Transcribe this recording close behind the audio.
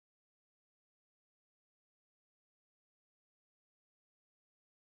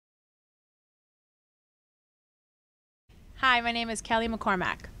Hi, my name is Kelly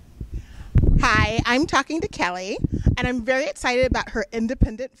McCormack. Hi, I'm talking to Kelly, and I'm very excited about her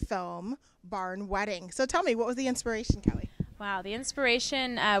independent film, Barn Wedding. So tell me, what was the inspiration, Kelly? Wow, the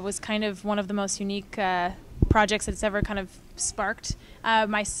inspiration was kind of one of the most unique projects that's ever kind of sparked.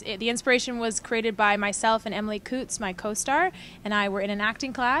 The inspiration was created by myself and Emily Coots, my co-star, and I were in an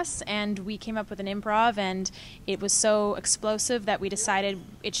acting class, and we came up with an improv, and it was so explosive that we decided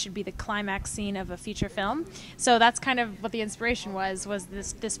it should be the climax scene of a feature film. So that's kind of what the inspiration was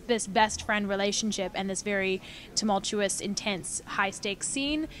this best friend relationship and this very tumultuous, intense, high-stakes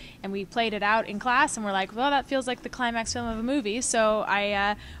scene, and we played it out in class, and we're like, well, that feels like the climax film of a movie, so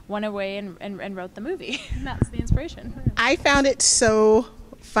I went away and wrote the movie. And that's the inspiration. I found it so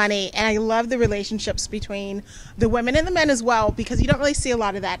funny, and I love the relationships between the women and the men as well, because you don't really see a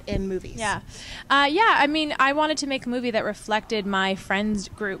lot of that in movies. Yeah. I mean, I wanted to make a movie that reflected my friends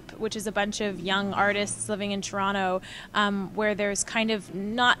group, which is a bunch of young artists living in Toronto, where there's kind of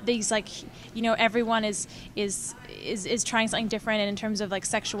not these, like, you know, everyone is trying something different, and in terms of like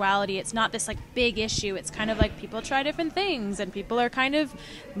sexuality, it's not this like big issue. It's kind of like people try different things, and people are kind of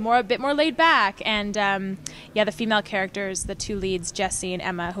a bit more laid back. And the female characters, the two leads, Jessie and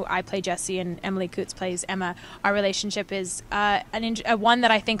Emma, who I play Jessie and Emily Coots plays Emma, our relationship is one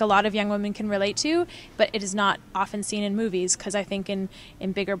that I think a lot of young women can relate to, but it is not often seen in movies, because I think in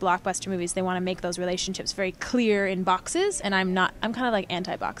bigger blockbuster movies they want to make those relationships very clear in boxes, and I'm kind of like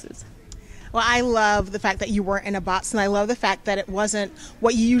anti-boxes. Well, I love the fact that you weren't in a box, and I love the fact that it wasn't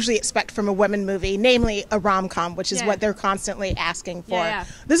what you usually expect from a women movie, namely a rom-com, which is what they're constantly asking for. Yeah.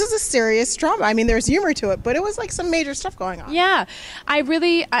 This is a serious drama. I mean, there's humor to it, but it was like some major stuff going on. Yeah, I'm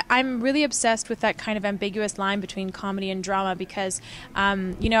really obsessed with that kind of ambiguous line between comedy and drama, because,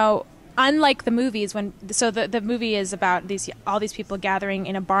 unlike the movies, the movie is about all these people gathering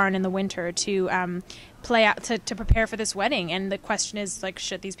in a barn in the winter to play out to prepare for this wedding, and the question is, like,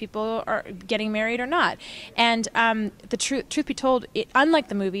 should these people are getting married or not? And the truth be told, unlike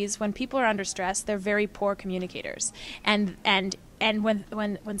the movies, when people are under stress, they're very poor communicators, and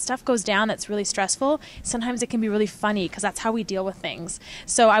when stuff goes down that's really stressful, sometimes it can be really funny, because that's how we deal with things.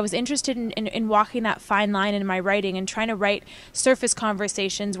 So I was interested in walking that fine line in my writing and trying to write surface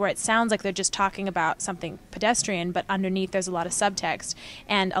conversations where it sounds like they're just talking about something pedestrian, but underneath there's a lot of subtext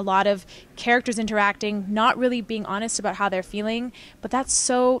and a lot of characters interacting, not really being honest about how they're feeling. But that's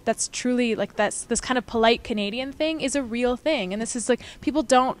truly, like, this kind of polite Canadian thing is a real thing. And this is like, people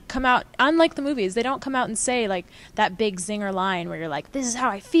don't come out, unlike the movies, they don't come out and say like that big zinger line where you're like, this is how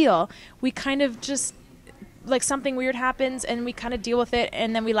I feel. We kind of just, like, something weird happens and we kind of deal with it,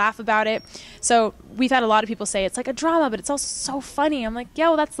 and then we laugh about it. So we've had a lot of people say it's like a drama, but it's also so funny. I'm like, yeah,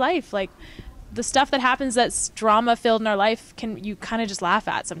 well, that's life. Like, the stuff that happens that's drama filled in our life, you kind of just laugh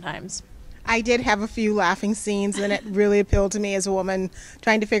at sometimes. I did have a few laughing scenes, and it really appealed to me as a woman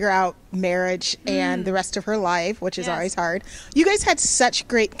trying to figure out marriage and the rest of her life, which is always hard. You guys had such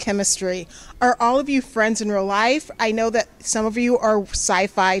great chemistry. Are all of you friends in real life? I know that some of you are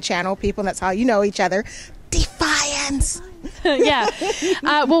Sci-Fi Channel people, and that's how you know each other. Defiance! Yeah.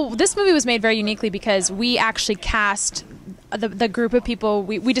 Well, this movie was made very uniquely because we actually cast the group of people.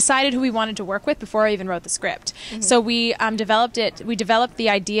 We decided who we wanted to work with before I even wrote the script. Mm-hmm. So we developed it. We developed the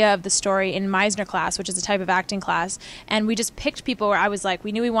idea of the story in Meisner class, which is a type of acting class, and we just picked people where I was like,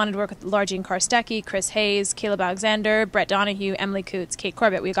 we knew we wanted to work with Laura Jean Karstecki, Chris Hayes, Caleb Alexander, Brett Donahue, Emily Coots, Kate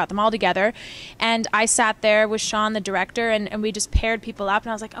Corbett. We got them all together, and I sat there with Sean, the director, and we just paired people up,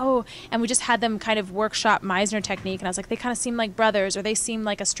 and I was like, oh, and we just had them kind of workshop Meisner technique, and I was like, they kind of seem like brothers, or they seem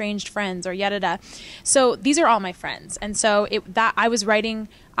like estranged friends, or yada da. So these are all my friends, and so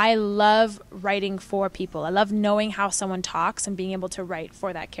I love writing for people. I love knowing how someone talks and being able to write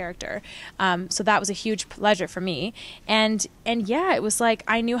for that character. So that was a huge pleasure for me. And yeah, it was like,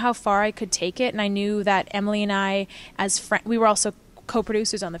 I knew how far I could take it, and I knew that Emily and I, as friends, we were also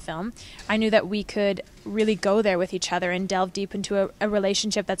co-producers on the film. I knew that we could really go there with each other and delve deep into a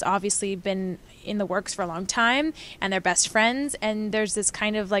relationship that's obviously been in the works for a long time, and they're best friends, and there's this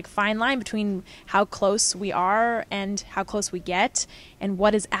kind of like fine line between how close we are and how close we get and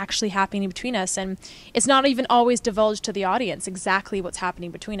what is actually happening between us. And it's not even always divulged to the audience exactly what's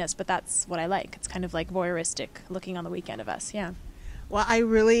happening between us, but that's what I like. It's kind of like voyeuristic looking on the weekend of us. Yeah. Well, I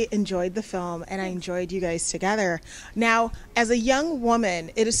really enjoyed the film, and I enjoyed you guys together. Now, as a young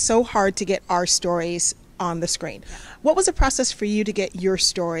woman, it is so hard to get our stories on the screen. What was the process for you to get your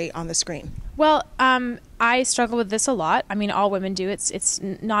story on the screen? Well, I struggle with this a lot. I mean, all women do. It's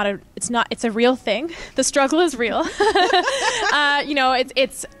a real thing. The struggle is real.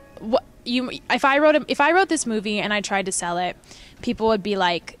 If I wrote this movie and I tried to sell it, people would be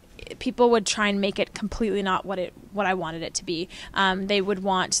like, people would try and make it completely not what I wanted it to be. They would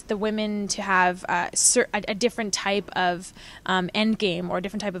want the women to have a different type of end game or a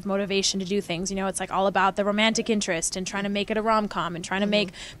different type of motivation to do things. You know, it's like all about the romantic interest and trying to make it a rom-com and trying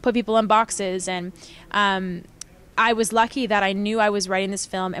to put people in boxes. And I was lucky that I knew I was writing this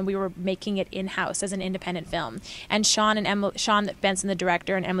film and we were making it in-house as an independent film. And Sean Benson, the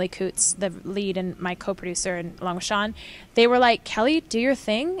director, and Emily Coots, the lead, and my co-producer, and along with Sean, they were like, Kelly, do your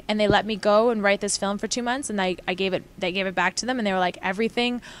thing. And they let me go and write this film for 2 months. And they gave it back to them. And they were like,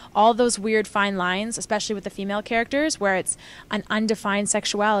 everything, all those weird fine lines, especially with the female characters, where it's an undefined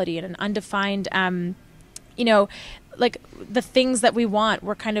sexuality and an undefined, you know, like the things that we want,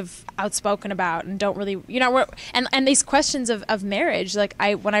 we're kind of outspoken about and don't really, you know, and these questions of marriage. Like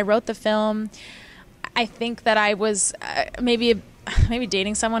when I wrote the film, I think that I was maybe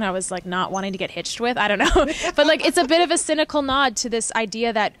dating someone I was like not wanting to get hitched with. I don't know. But like it's a bit of a cynical nod to this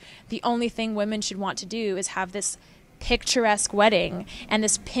idea that the only thing women should want to do is have this picturesque wedding and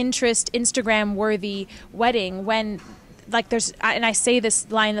this Pinterest, Instagram worthy wedding, when like and I say this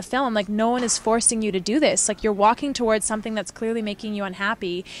line in the film, like, no one is forcing you to do this. Like, you're walking towards something that's clearly making you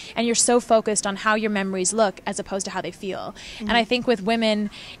unhappy, and you're so focused on how your memories look as opposed to how they feel. Mm-hmm. And I think with women,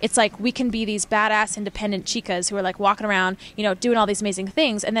 it's like we can be these badass independent chicas who are like walking around, you know, doing all these amazing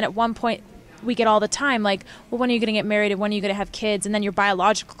things, and then at one point we get all the time like, well, when are you going to get married and when are you going to have kids? And then your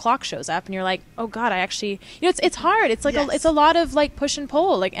biological clock shows up and you're like, oh God, I actually, you know, it's hard. It's like it's a lot of like push and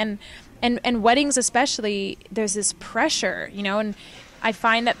pull, like, and weddings especially, there's this pressure, you know, and I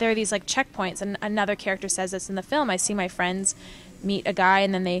find that there are these like checkpoints, and another character says this in the film. I see my friends meet a guy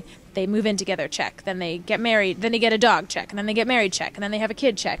and then they move in together, check. Then they get married, then they get a dog, check. And then they get married, check. And then they have a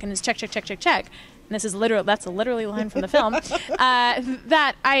kid, check. And it's check, check, check, check, check. And this is that's a literally line from the film.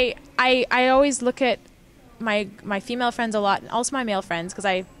 That I always look at my female friends a lot, and also my male friends, because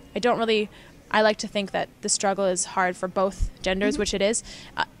I don't really, I like to think that the struggle is hard for both genders, which it is,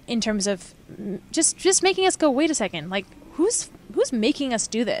 in terms of just making us go, wait a second, like who's making us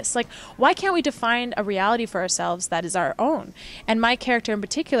do this? Like, why can't we define a reality for ourselves that is our own? And my character in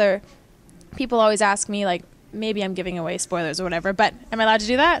particular, people always ask me, like, maybe I'm giving away spoilers or whatever, but am I allowed to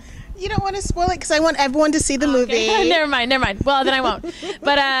do that? You don't want to spoil it because I want everyone to see the movie. Never mind. Well, then I won't.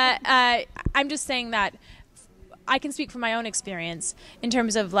 But I'm just saying that I can speak from my own experience in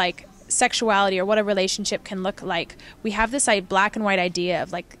terms of like sexuality or what a relationship can look like. We have this black and white idea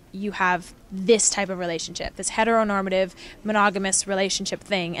of like, you have this type of relationship, this heteronormative monogamous relationship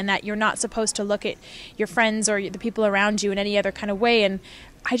thing, and that you're not supposed to look at your friends or the people around you in any other kind of way. And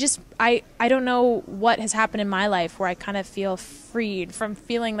I don't know what has happened in my life where I kind of feel freed from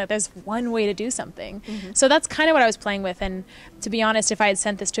feeling that there's one way to do something. Mm-hmm. So that's kind of what I was playing with. And to be honest, if I had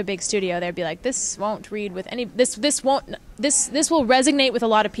sent this to a big studio, they'd be like, this won't read with any, this will resonate with a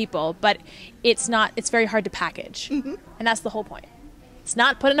lot of people, but it's very hard to package. Mm-hmm. And that's the whole point. It's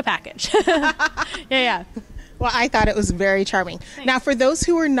not put in a package. Yeah. Well, I thought it was very charming. Thanks. Now, for those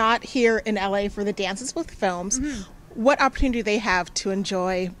who are not here in LA for the Dances with Films, mm-hmm. what opportunity do they have to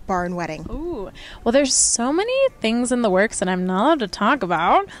enjoy Barn Wedding? Ooh, well, there's so many things in the works that I'm not allowed to talk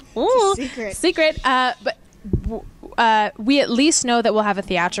about. Ooh, secret. But we at least know that we'll have a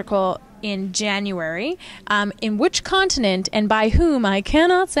theatrical in January. In which continent and by whom, I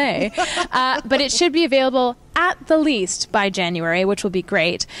cannot say. But it should be available at the least by January, which will be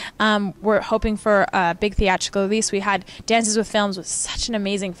great. We're hoping for a big theatrical release. We had Dances with Films, was such an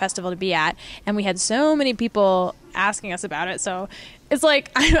amazing festival to be at, and we had so many people asking us about it. So it's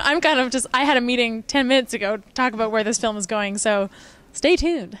like, I'm kind of I had a meeting 10 minutes ago to talk about where this film is going. So stay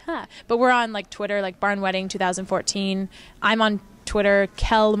tuned. But we're on like Twitter, like Barn Wedding 2014. I'm on Twitter,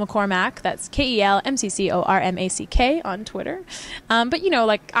 Kel McCormack. That's KELMCCORMACK on Twitter. But, you know,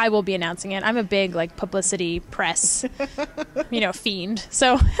 like, I will be announcing it. I'm a big, like, publicity press, you know, fiend.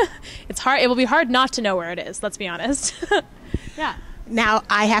 So it's hard. It will be hard not to know where it is. Let's be honest. Yeah. Now,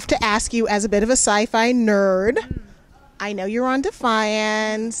 I have to ask you, as a bit of a sci-fi nerd, I know you're on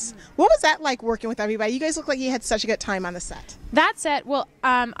Defiance. What was that like working with everybody? You guys look like you had such a good time on the set. That set, well,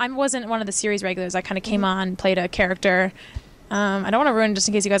 I wasn't one of the series regulars. I kind of came on, played a character. I don't want to ruin just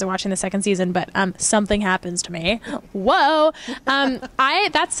in case you guys are watching the second season, but something happens to me. Whoa!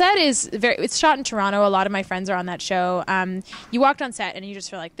 That set it's shot in Toronto. A lot of my friends are on that show. You walked on set and you just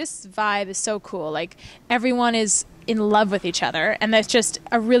feel like this vibe is so cool. Like everyone is in love with each other, and there's just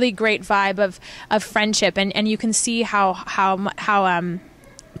a really great vibe of friendship, and you can see how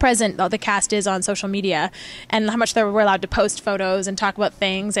present the cast is on social media, and how much we're allowed to post photos and talk about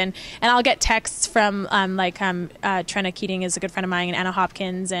things, and I'll get texts from Trenna Keating is a good friend of mine, and Anna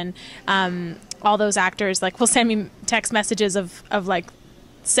Hopkins, and all those actors like will send me text messages of like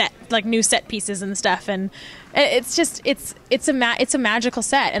new set pieces and stuff, and it's just it's a magical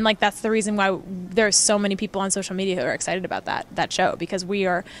set, and like that's the reason why there's so many people on social media who are excited about that show, because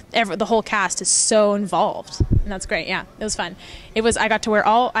the whole cast is so involved, and that's great. Yeah, it was fun. I got to wear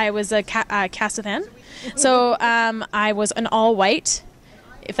I was a cast-a-than, so I was an all white.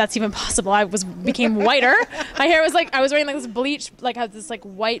 If that's even possible, became whiter. My hair was I was wearing this bleach,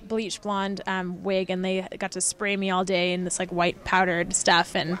 white bleach blonde wig, and they got to spray me all day in this white powdered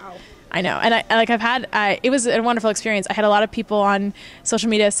stuff. And wow. I know, and it was a wonderful experience. I had a lot of people on social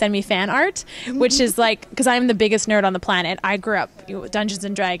media send me fan art, which is because I'm the biggest nerd on the planet. I grew up Dungeons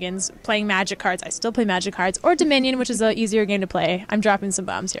and Dragons, playing Magic cards. I still play Magic cards, or Dominion, which is an easier game to play. I'm dropping some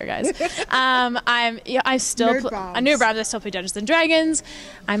bombs here, guys. I still play Dungeons and Dragons.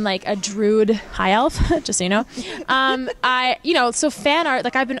 I'm like a druid high elf, just so you know. So fan art.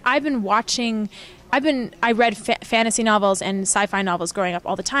 I've been watching. I read fantasy novels and sci-fi novels growing up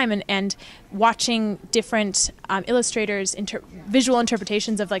all the time, and watching different illustrators' visual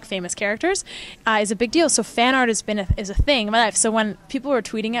interpretations of famous characters is a big deal. So fan art is a thing in my life. So when people were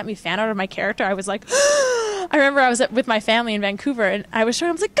tweeting at me fan art of my character, I was like, I remember I was with my family in Vancouver, and I was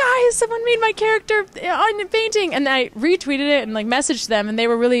like, guys, someone made my character on a painting, and I retweeted it and messaged them, and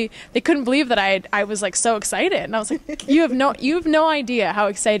they couldn't believe that I was so excited, and I was like, you have no idea how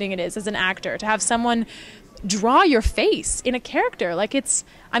exciting it is as an actor to have someone draw your face in a character.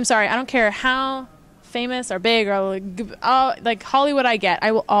 I'm sorry, I don't care how famous or big or Hollywood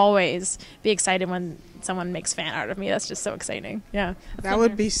I will always be excited when someone makes fan art of me. That's just so exciting. Yeah, that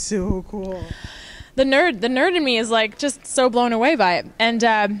would be so cool. The nerd in me is just so blown away by it. And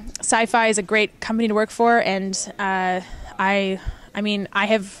Sci-Fi is a great company to work for, and I'm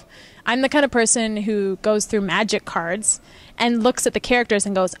the kind of person who goes through Magic cards and looks at the characters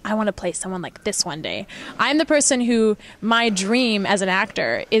and goes, I want to play someone like this one day. I'm the person who, my dream as an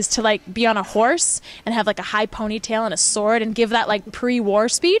actor is to be on a horse and have a high ponytail and a sword and give that pre-war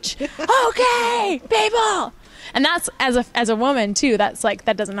speech. Okay, people. And that's as a woman too. That's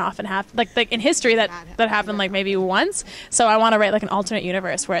that doesn't often happen. In history that happened maybe once. So I want to write an alternate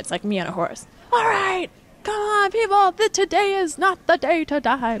universe where it's me on a horse. All right. Come on, people, today is not the day to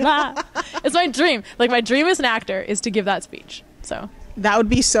die. Blah. It's my dream. My dream as an actor is to give that speech. So that would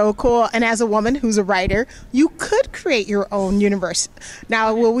be so cool. And as a woman who's a writer, you could create your own universe.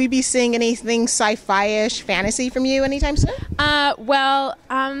 Now, will we be seeing anything sci-fi-ish fantasy from you anytime soon?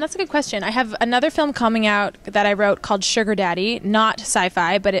 That's a good question. I have another film coming out that I wrote called Sugar Daddy, not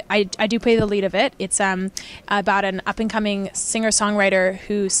sci-fi, but I do play the lead of it. It's about an up-and-coming singer-songwriter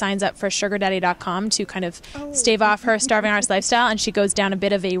who signs up for sugardaddy.com to kind of stave off her starving artist lifestyle, and she goes down a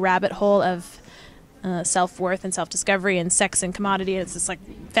bit of a rabbit hole of self-worth and self-discovery and sex and commodity. It's this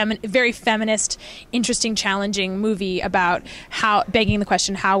very feminist, interesting, challenging movie about begging the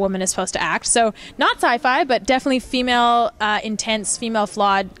question how a woman is supposed to act. So not sci-fi, but definitely female, intense, female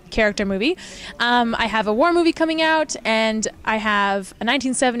flawed character movie. I have a war movie coming out, and I have a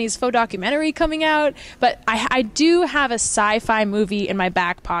 1970s faux documentary coming out, but I do have a sci-fi movie in my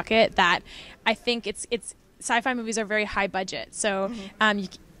back pocket that I think it's sci-fi movies are very high budget. So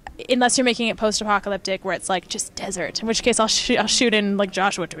unless you're making it post-apocalyptic where it's just desert, in which case I'll shoot in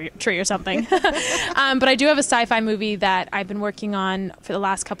Joshua Tree or something. But I do have a sci-fi movie that I've been working on for the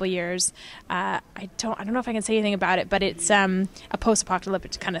last couple of years. I don't know if I can say anything about it, but it's a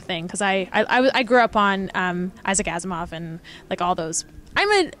post-apocalyptic kind of thing, because I grew up on Isaac Asimov and all those.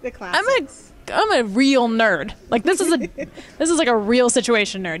 I'm a real nerd. This is a real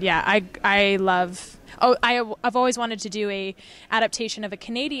situation nerd. Yeah, I love. I've always wanted to do a adaptation of a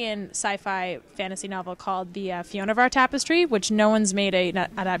Canadian sci-fi fantasy novel called the Fiona of Our Tapestry, which no one's made an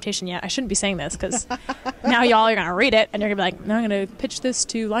adaptation yet. I shouldn't be saying this because now y'all are going to read it and you're going to be no, I'm going to pitch this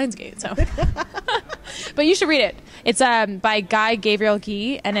to Lionsgate. So, but you should read it. It's by Guy Gabriel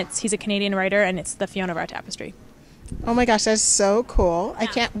Guy, and he's a Canadian writer, and it's the Fiona of Our Tapestry. Oh my gosh, that's so cool. Yeah. I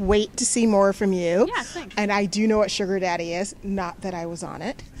can't wait to see more from you. Yeah, thanks. And I do know what Sugar Daddy is, not that I was on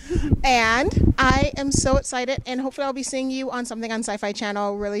it. And I am so excited, and hopefully I'll be seeing you on something on Sci-Fi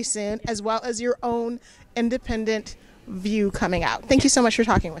Channel really soon, as well as your own independent view coming out. Thank you so much for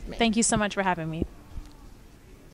talking with me. Thank you so much for having me.